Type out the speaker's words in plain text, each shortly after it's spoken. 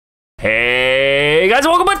Hey guys,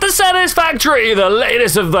 welcome back to Satisfactory, the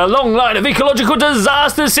latest of the long line of ecological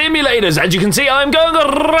disaster simulators. As you can see, I'm going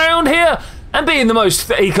around here and being the most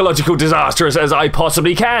ecological disastrous as I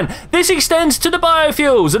possibly can. This extends to the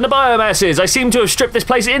biofuels and the biomasses. I seem to have stripped this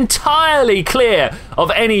place entirely clear of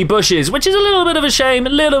any bushes, which is a little bit of a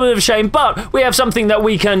shame, but we have something that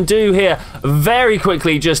we can do here very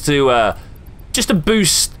quickly just to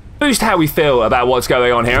boost how we feel about what's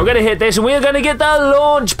going on here. I'm going to hit this and we're going to get the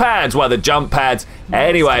launch pads, well, the jump pads.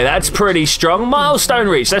 Anyway, that's pretty strong. Milestone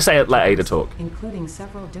reached. Let's let Ada talk. Including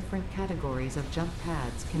several different categories of jump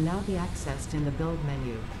pads can now be accessed in the build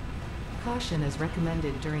menu. Caution is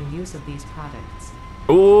recommended during use of these products.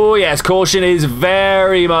 Oh yes, caution is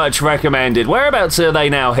very much recommended. Whereabouts are they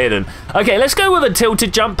now hidden? Okay, let's go with a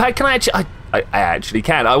tilted jump pad. Can I actually... I actually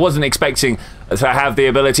can. I wasn't expecting to have the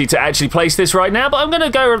ability to actually place this right now, but I'm going to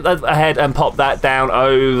go ahead and pop that down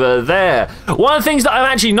over there. One of the things that I'm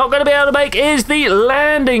actually not going to be able to make is the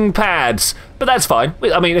landing pads, but that's fine.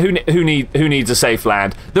 I mean, who needs a safe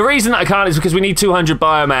land? The reason that I can't is because we need 200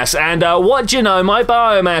 biomass, and what do you know, my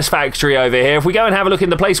biomass factory over here, if we go and have a look in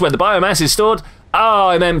the place where the biomass is stored, oh,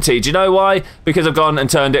 I'm empty. Do you know why? Because I've gone and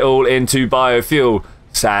turned it all into biofuel.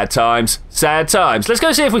 Sad times, sad times. Let's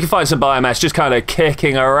go see if we can find some biomass just kind of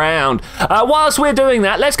kicking around. Whilst we're doing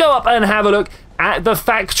that, let's go up and have a look at the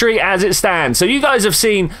factory as it stands. So you guys have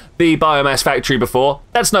seen the biomass factory before.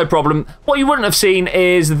 That's no problem. What you wouldn't have seen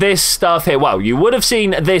is this stuff here. Well, you would have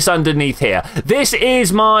seen this underneath here. This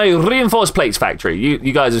is my reinforced plates factory.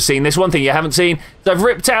 You guys have seen this. One thing you haven't seen is I've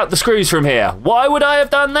ripped out the screws from here. Why would I have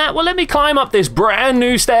done that? Well, let me climb up this brand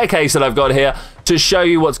new staircase that I've got here to show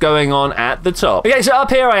you what's going on at the top. Okay, so up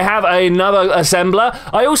here I have another assembler.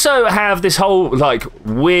 I also have this whole like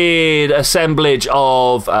weird assemblage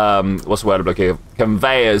of what's the word I'm looking for?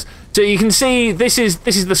 Conveyors. So you can see this is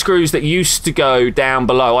the screws that used to go down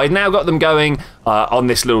below. I've now got them going on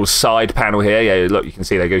this little side panel here. Yeah, look, you can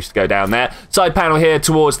see they used to go down there. Side panel here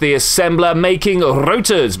towards the assembler, making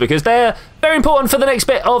rotors because they're very important for the next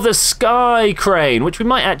bit of the sky crane, which we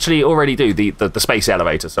might actually already do. The space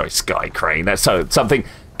elevator, sorry, sky crane. That's something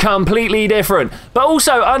completely different. But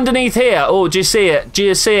also underneath here, oh, do you see it? Do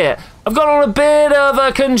you see it? I've gone on a bit of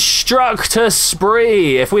a constructor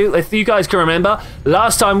spree. If you guys can remember,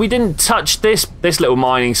 last time we didn't touch this little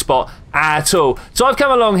mining spot at all. So I've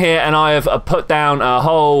come along here and I have put down a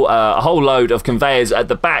whole load of conveyors at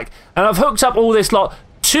the back, and I've hooked up all this lot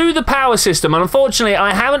to the power system. And unfortunately,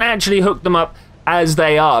 I haven't actually hooked them up as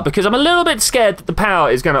they are because I'm a little bit scared that the power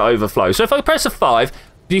is going to overflow. So if I press a 5,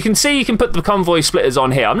 you can see you can put the convoy splitters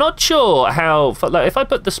on here. I'm not sure how. Like, if I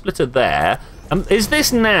put the splitter there. Is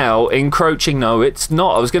this now encroaching? No, it's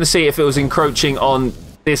not. I was going to see if it was encroaching on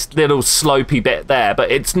this little slopey bit there, but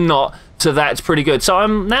it's not, so that's pretty good. So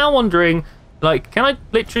I'm now wondering, like, can I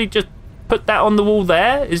literally just put that on the wall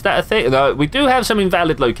there? Is that a thing? No, we do have some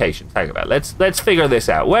invalid locations. Hang about. Let's figure this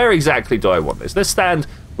out. Where exactly do I want this? Let's stand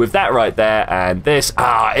with that right there and this.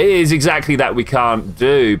 It is exactly that we can't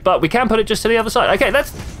do, but we can put it just to the other side. Okay,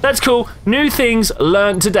 that's cool. New things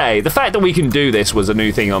learned today. The fact that we can do this was a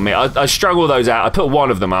new thing on me. I struggled those out. I put one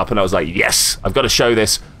of them up and I was like, yes, I've got to show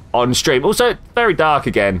this on stream. Also, very dark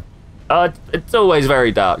again. It's always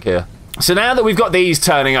very dark here. So now that we've got these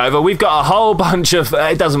turning over, we've got a whole bunch of...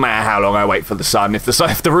 it doesn't matter how long I wait for the sun. If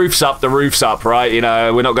the roof's up, the roof's up, right? You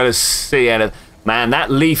know, we're not going to see anything. Man, that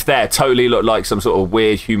leaf there totally looked like some sort of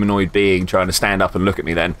weird humanoid being trying to stand up and look at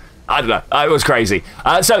me then. I don't know. It was crazy.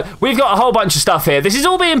 So we've got a whole bunch of stuff here. This is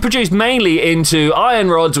all being produced mainly into iron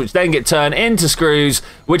rods, which then get turned into screws,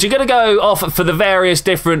 which are going to go off for the various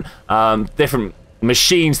different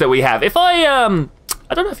machines that we have. If I don't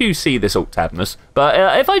know if you see this Octavius,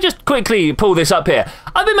 but if I just quickly pull this up here,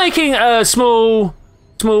 I've been making a small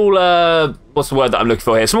what's the word that I'm looking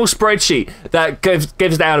for here? Small spreadsheet that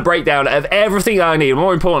gives down a breakdown of everything I need.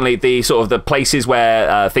 More importantly, the places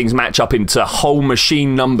where things match up into whole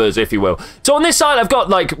machine numbers, if you will. So on this side, I've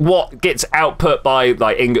got like what gets output by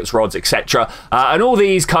like ingots, rods, etc. And all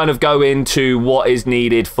these kind of go into what is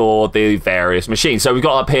needed for the various machines. So we've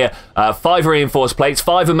got up here 5 reinforced plates.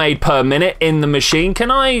 5 are made per minute in the machine.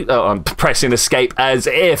 Can I? Oh, I'm pressing escape as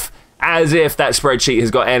if that spreadsheet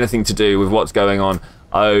has got anything to do with what's going on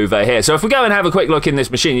over here. So if we go and have a quick look in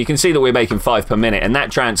this machine, you can see that we're making 5 per minute, and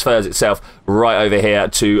that transfers itself right over here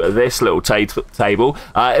to this little table.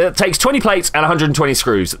 It takes 20 plates and 120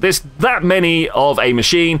 screws. That many of a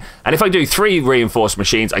machine, and if I do 3 reinforced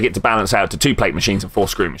machines, I get to balance out to 2 plate machines and 4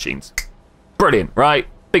 screw machines. Brilliant, right?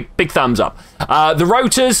 Big thumbs up. The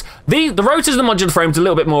rotors, the rotors and the modular frames are a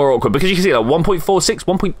little bit more awkward because you can see like 1.46,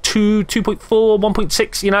 1.2, 2.4,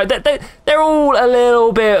 1.6. You know, they're all a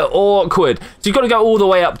little bit awkward. So you've got to go all the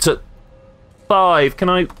way up to 5. Can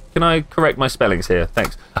I correct my spellings here?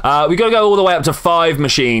 Thanks. We got to go all the way up to 5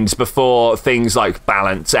 machines before things like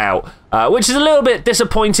balance out, which is a little bit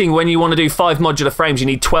disappointing when you want to do 5 modular frames. You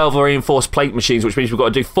need 12 reinforced plate machines, which means we've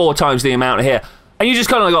got to do 4 times the amount here. And you just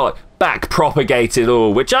kind of got like, back propagated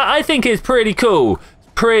all, which I think is pretty cool.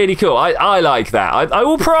 Pretty cool. I like that. I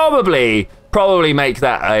will probably make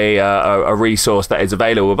that a resource that is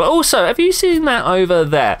available. But also, have you seen that over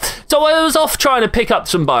there? So I was off trying to pick up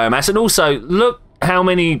some biomass, and also look how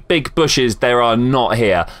many big bushes there are not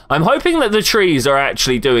here. I'm hoping that the trees are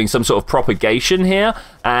actually doing some sort of propagation here,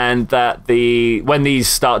 and that when these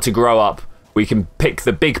start to grow up, we can pick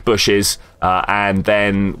the big bushes, and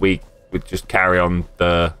then we just carry on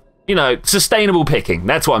the, you know, sustainable picking.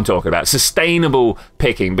 That's what I'm talking about. Sustainable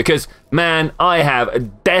picking. Because, man, I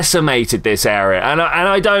have decimated this area. And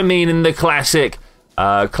I don't mean in the classic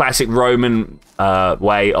Roman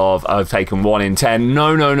way of I've taken 1 in 10.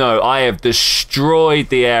 No. I have destroyed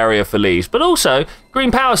the area for leaves. But also,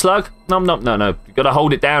 green power slug. No. You've got to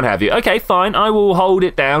hold it down, have you? Okay, fine. I will hold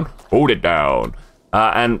it down. Hold it down.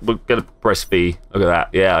 And we're going to press V. Look at that.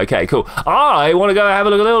 Yeah, okay, cool. I want to go have a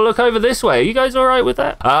little look over this way. Are you guys all right with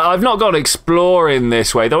that? I've not gone exploring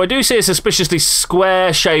this way, though I do see a suspiciously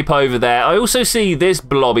square shape over there. I also see this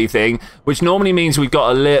blobby thing, which normally means we've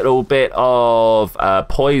got a little bit of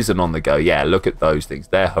poison on the go. Yeah, look at those things.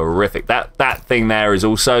 They're horrific. That thing there is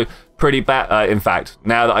also pretty bad. In fact,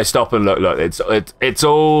 now that I stop and look, it's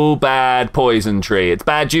all bad poison tree. It's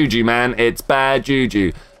bad juju, man. It's bad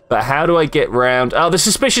juju. But how do I get round? Oh, the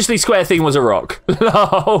suspiciously square thing was a rock.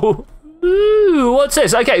 No. Ooh, what's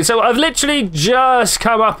this? Okay, so I've literally just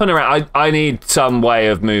come up and around. I need some way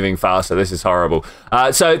of moving faster. This is horrible.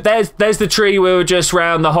 So there's the tree. We were just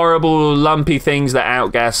round the horrible lumpy things that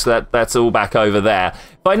outgas. That's all back over there.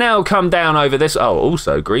 If I now come down over this. Oh,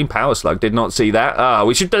 also green power slug. Did not see that.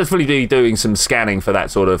 We should definitely be doing some scanning for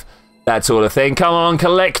that sort of thing. Come on,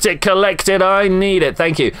 collect it. I need it.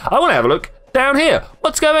 Thank you. I want to have a look down here.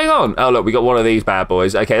 What's going on? Oh, look, we got one of these bad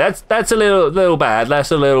boys. Okay, that's a little bad.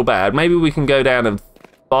 That's a little bad. Maybe we can go down and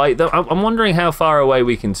fight them. I'm wondering how far away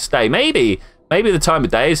we can stay. Maybe the time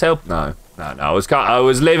of day is help. No. I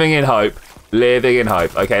was living in hope.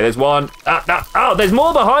 Okay, there's one. Oh, there's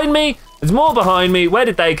more behind me. Where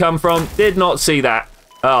did they come from? Did not see that.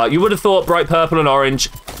 You would have thought bright purple and orange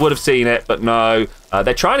would have seen it, but no.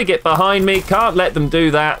 They're trying to get behind me. Can't let them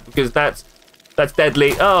do that because that's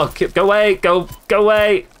deadly. Oh, go away.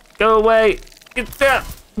 Get that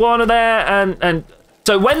one of there. And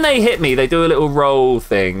so when they hit me, they do a little roll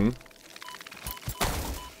thing.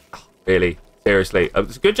 Really? Seriously?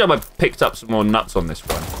 It's a good job I picked up some more nuts on this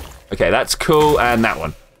one. Okay, that's cool. And that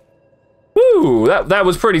one. Woo! That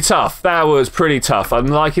was pretty tough. I'm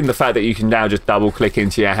liking the fact that you can now just double click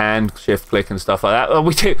into your hand, shift click and stuff like that.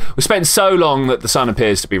 We spent so long that the sun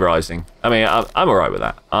appears to be rising. I mean, I'm all right with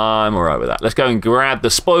that. Let's go and grab the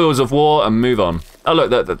spoils of war and move on. Oh,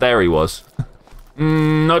 look, there he was.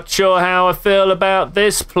 Not sure how I feel about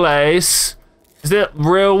this place. Is it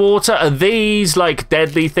real water? Are these like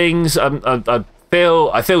deadly things? I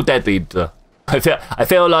feel deadly. I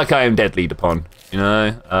feel like I am deadlied upon. You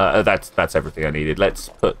know, that's everything I needed. Let's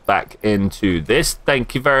put back into this.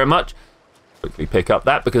 Thank you very much. Quickly pick up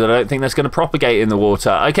that because I don't think that's going to propagate in the water.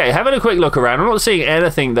 Okay, having a quick look around. I'm not seeing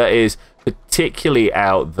anything that is particularly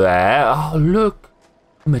out there. Oh, look.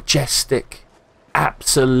 Majestic.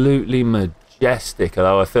 Absolutely majestic.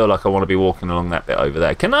 Although I feel like I want to be walking along that bit over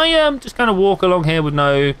there. Can I just kind of walk along here with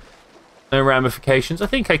no ramifications? I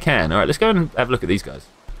think I can. All right, let's go and have a look at these guys.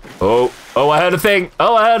 Oh, I heard a thing.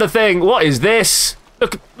 What is this?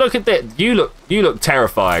 Look at this. You look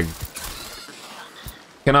terrifying.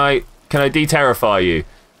 Can I de-terrify you?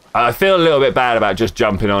 I feel a little bit bad about just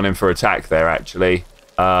jumping on him for attack there, actually.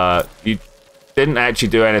 You didn't actually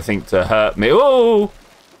do anything to hurt me. Oh!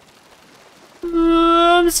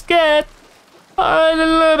 I'm scared. I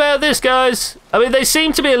don't know about this, guys. I mean, they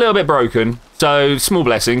seem to be a little bit broken, so small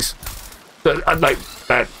blessings. But like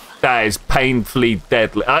that is painfully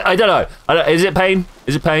deadly. I don't know. Is it pain?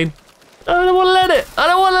 I don't want to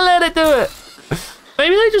let it do it.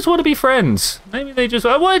 Maybe they just want to be friends. I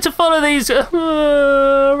wanted to follow these.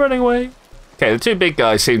 Running away. Okay, the two big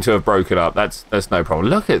guys seem to have broken up. That's no problem.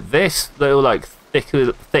 Look at this little like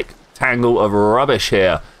thick tangle of rubbish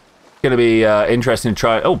here. It's gonna be interesting to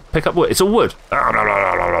try. Oh, pick up wood. It's all wood.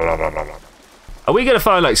 Are we gonna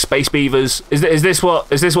find like space beavers? Is this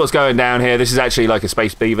what's going down here? This is actually like a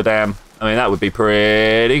space beaver dam. I mean, that would be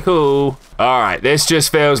pretty cool. All right, this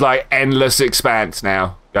just feels like endless expanse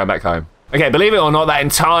now. Going back home. Okay, believe it or not, that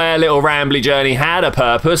entire little rambly journey had a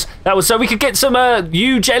purpose. That was so we could get some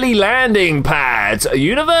U-jelly landing pads. A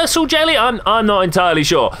universal jelly? I'm not entirely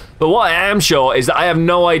sure. But what I am sure is that I have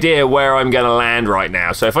no idea where I'm going to land right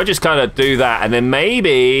now. So if I just kind of do that and then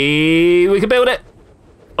maybe we can build it.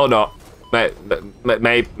 Or not.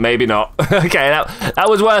 Maybe not. Okay, that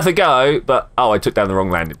was worth a go, but oh, I took down the wrong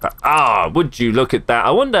landing pad. Ah, would you look at that?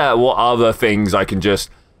 I wonder what other things I can just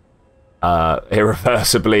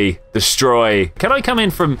irreversibly destroy. Can I come in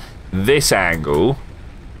from this angle?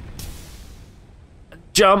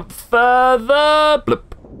 Jump further. Bloop.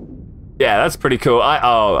 Yeah, that's pretty cool.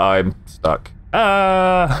 I'm stuck.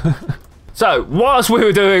 So, whilst we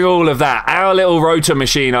were doing all of that, our little rotor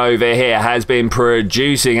machine over here has been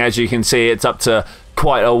producing. As you can see, it's up to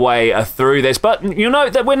quite a way through this. But you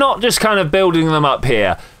note that we're not just kind of building them up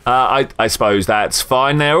here. I suppose that's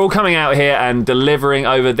fine. They're all coming out here and delivering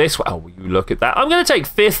over this way. Oh, you look at that. I'm going to take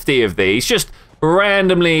 50 of these, just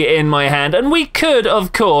randomly in my hand. And we could,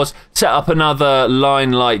 of course, set up another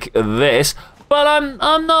line like this. But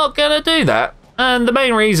I'm not going to do that. And the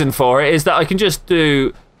main reason for it is that I can just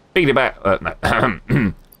do... Beady bam,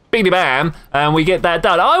 and we get that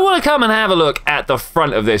done. I want to come and have a look at the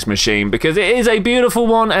front of this machine because it is a beautiful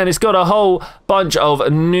one and it's got a whole bunch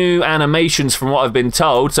of new animations from what I've been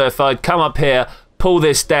told. So if I come up here, pull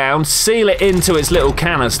this down, seal it into its little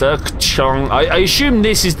canister, I assume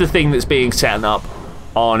this is the thing that's being set up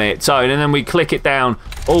on its own, and then we click it down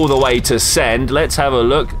all the way to send. Let's have a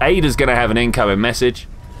look. Ada's going to have an incoming message.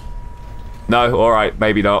 No, all right,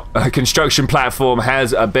 maybe not. A construction platform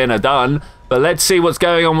has been done, but let's see what's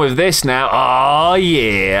going on with this now. Oh,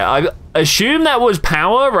 yeah. I assume that was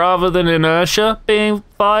power rather than inertia being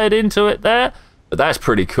fired into it there, but that's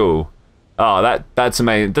pretty cool. Oh, that's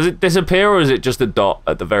amazing. Does it disappear or is it just a dot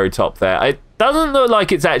at the very top there? It doesn't look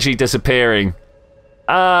like it's actually disappearing.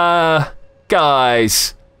 Guys,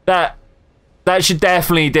 that should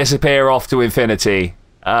definitely disappear off to infinity.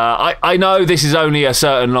 I know this is only a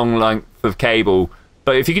certain long length of cable,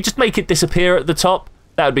 but if you could just make it disappear at the top,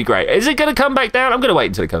 that would be great. Is it going to come back down? I'm going to wait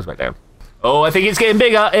until it comes back down. Oh, I think it's getting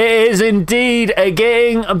bigger. It is indeed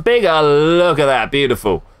getting bigger. Look at that,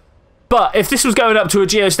 beautiful. But if this was going up to a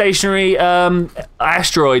geostationary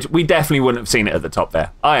asteroid, we definitely wouldn't have seen it at the top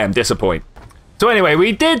there. I am disappointed. So anyway,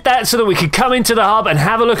 we did that so that we could come into the hub and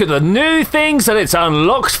have a look at the new things that it's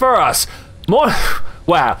unlocked for us. More...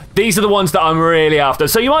 Wow, these are the ones that I'm really after.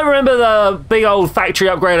 So you might remember the big old factory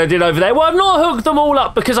upgrade I did over there. Well, I've not hooked them all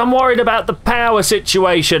up because I'm worried about the power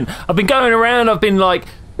situation. I've been going around, I've been like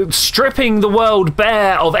stripping the world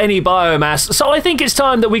bare of any biomass. So I think it's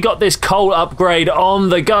time that we got this coal upgrade on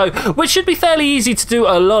the go, which should be fairly easy to do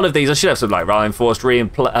a lot of these. I should have some like reinforced iron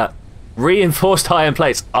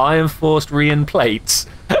plates. Iron-forced iron plates.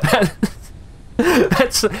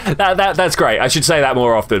 That's great. I should say that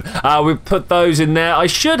more often. We put those in there. I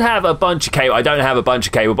should have a bunch of cable. I don't have a bunch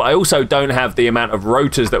of cable, but I also don't have the amount of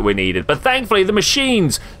rotors that we needed. But thankfully, the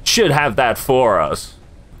machines should have that for us.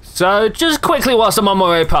 So just quickly whilst I'm on my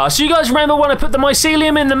way past, you guys remember when I put the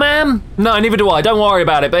mycelium in the MAM? No, neither do I. Don't worry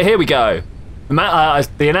about it, but here we go.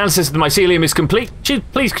 The analysis of the mycelium is complete.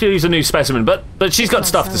 Please choose a new specimen, but she's got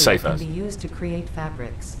stuff to say first. Can be used to create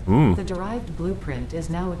fabrics. Ooh. The derived blueprint is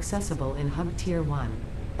now accessible in Hub Tier 1.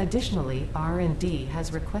 Additionally, R&D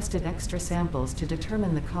has requested extra samples to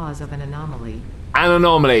determine the cause of an anomaly. An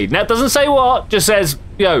anomaly. Now, it doesn't say what, just says,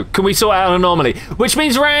 yo, can we sort out an anomaly? Which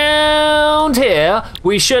means round here,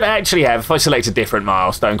 we should actually have, if I select a different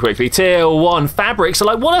milestone quickly, Tier 1 fabrics. So,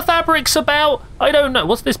 like, what are fabrics about? I don't know.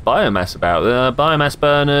 What's this biomass about? Biomass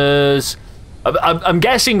burners. I'm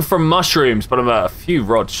guessing from mushrooms, but I'm a few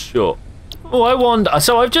rods short. Oh, I wonder.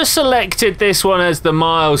 So, I've just selected this one as the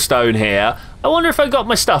milestone here. I wonder if I got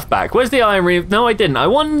my stuff back. Where's the iron? No, I didn't. I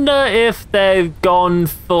wonder if they've gone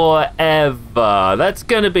forever. That's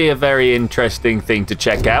going to be a very interesting thing to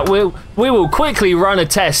check out. We will quickly run a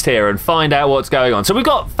test here and find out what's going on. So we've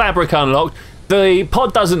got fabric unlocked. The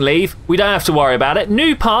pod doesn't leave. We don't have to worry about it.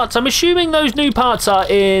 New parts. I'm assuming those new parts are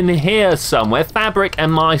in here somewhere. Fabric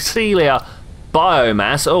and mycelia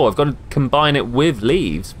biomass. Oh, I've got to combine it with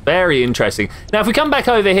leaves. Very interesting. Now, if we come back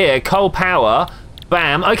over here, coal power...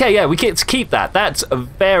 Bam. Okay, yeah, we get to keep that. That's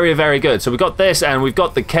very, very good. So we've got this and we've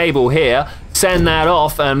got the cable here. Send that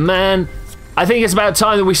off, and man, I think it's about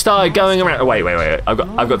time that we started going around. Oh, wait. I've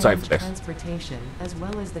got time for this. Transportation, as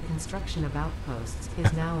well as the construction of outposts,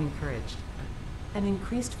 is now encouraged. An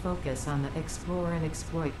increased focus on the explore and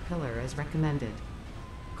exploit pillar is recommended.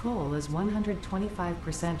 Coal is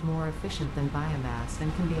 125% more efficient than biomass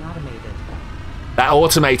and can be automated. That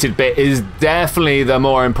automated bit is definitely the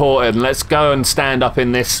more important. Let's go and stand up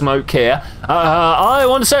in this smoke here. I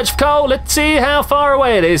want to search for coal. Let's see how far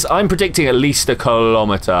away it is. I'm predicting at least 1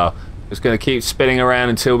 kilometer. Just going to keep spinning around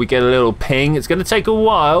until we get a little ping. It's going to take a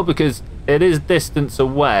while because it is distance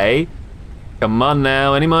away. Come on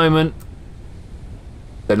now, any moment.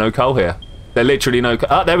 There's no coal here. There's literally no coal.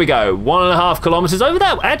 Oh, there we go. 1.5 kilometers over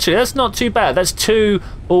there. Actually, that's not too bad. That's 2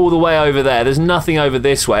 all the way over there. There's nothing over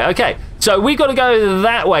this way. Okay, so we got to go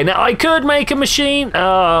that way. Now, I could make a machine.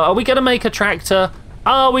 Are we going to make a tractor?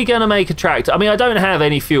 Are we going to make a tractor? I mean, I don't have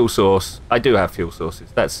any fuel source. I do have fuel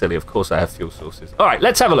sources. That's silly. Of course I have fuel sources. All right,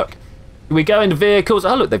 let's have a look. We go into vehicles.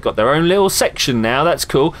 Oh, look, they've got their own little section now. That's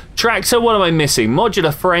cool. Tractor, what am I missing?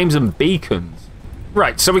 Modular frames and beacons.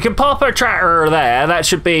 Right, so we can pop a tractor there. That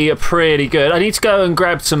should be pretty good. I need to go and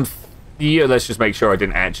grab some fuel. Let's just make sure I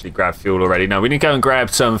didn't actually grab fuel already. No, we need to go and grab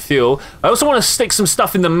some fuel. I also want to stick some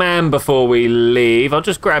stuff in the man before we leave. I'll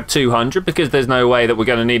just grab 200 because there's no way that we're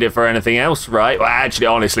going to need it for anything else, right? Well, actually,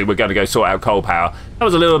 honestly, we're going to go sort out coal power. That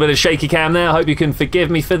was a little bit of shaky cam there. I hope you can forgive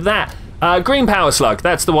me for that. Green power slug,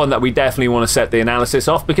 that's the one that we definitely want to set the analysis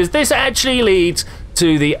off because this actually leads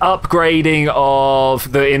to the upgrading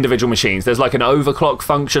of the individual machines. There's like an overclock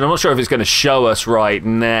function. I'm not sure if it's going to show us right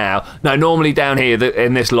now. No, normally down here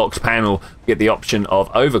in this locked panel, we get the option of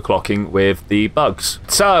overclocking with the bugs.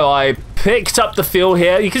 So I picked up the fuel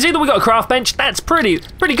here. You can see that we got a craft bench. That's pretty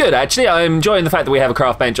good, actually. I'm enjoying the fact that we have a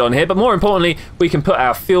craft bench on here, but more importantly, we can put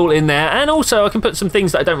our fuel in there, and also I can put some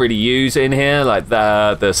things that I don't really use in here, like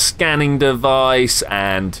the scanning device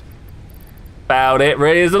and about it,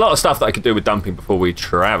 really. There's a lot of stuff that I could do with dumping before we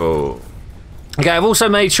travel. Okay, I've also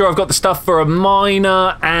made sure I've got the stuff for a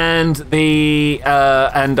miner and the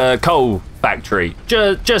coal factory,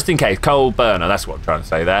 just in case. Coal burner, that's what I'm trying to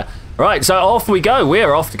say there. Right, so off we go.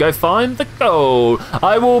 We're off to go find the coal.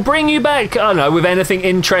 I will bring you back, I don't know, with anything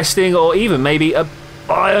interesting or even maybe a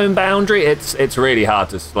biome boundary. It's really hard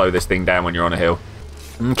to slow this thing down when you're on a hill.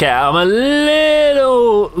 Okay, I'm a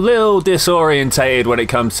little disorientated when it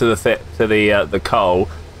comes to the coal.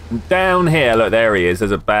 Down here, look, there he is.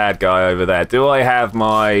 There's a bad guy over there. Do I have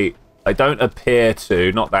my? I don't appear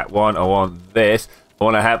to. Not that one. I want this.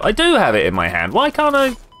 I do have it in my hand. Why can't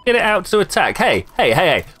I get it out to attack? Hey.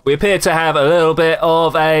 We appear to have a little bit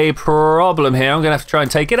of a problem here. I'm gonna have to try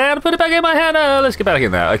and take it out and put it back in my hand. Let's get back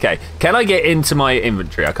in there. Okay, can I get into my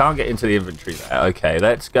inventory? I can't get into the inventory there. Okay,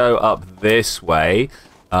 let's go up this way.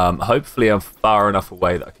 Hopefully I'm far enough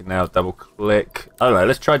away that I can now double click. All right,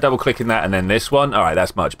 let's try double clicking that and then this one. All right,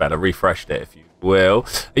 that's much better. Refreshed it, if you will.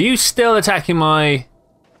 Are you still attacking my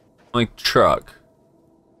truck?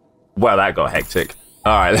 Well, that got hectic.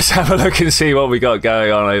 All right, let's have a look and see what we got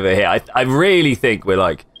going on over here. I really think we're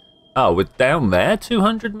like, oh, we're down there,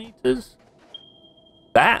 200 meters?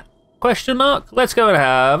 That? Question mark? Let's go and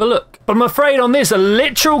have a look. But I'm afraid on this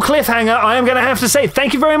literal cliffhanger, I am going to have to say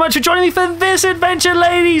thank you very much for joining me for this adventure,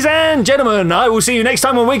 ladies and gentlemen. I will see you next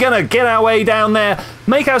time when we're going to get our way down there,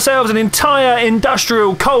 make ourselves an entire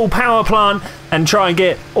industrial coal power plant, and try and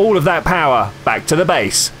get all of that power back to the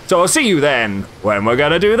base. So I'll see you then when we're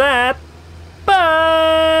going to do that.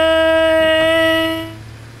 Bye!